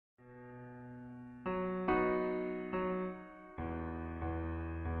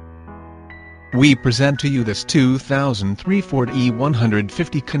We present to you this 2003 Ford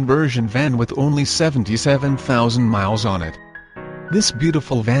E150 conversion van with only 77,000 miles on it. This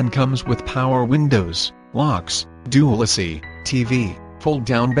beautiful van comes with power windows, locks, dual AC, TV,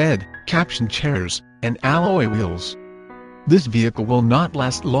 fold-down bed, caption chairs, and alloy wheels. This vehicle will not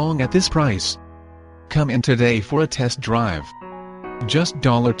last long at this price. Come in today for a test drive. Just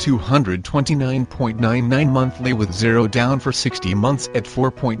 $229.99 monthly with 0 down for 60 months at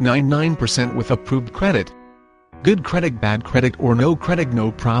 4.99% with approved credit. Good credit, bad credit, or no credit,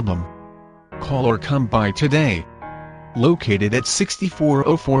 no problem. Call or come by today. Located at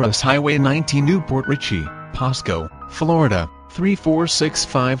 6404 US Highway 19, Newport Richey, PASCO, Florida,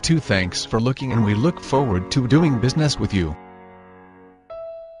 34652. Thanks for looking, and we look forward to doing business with you.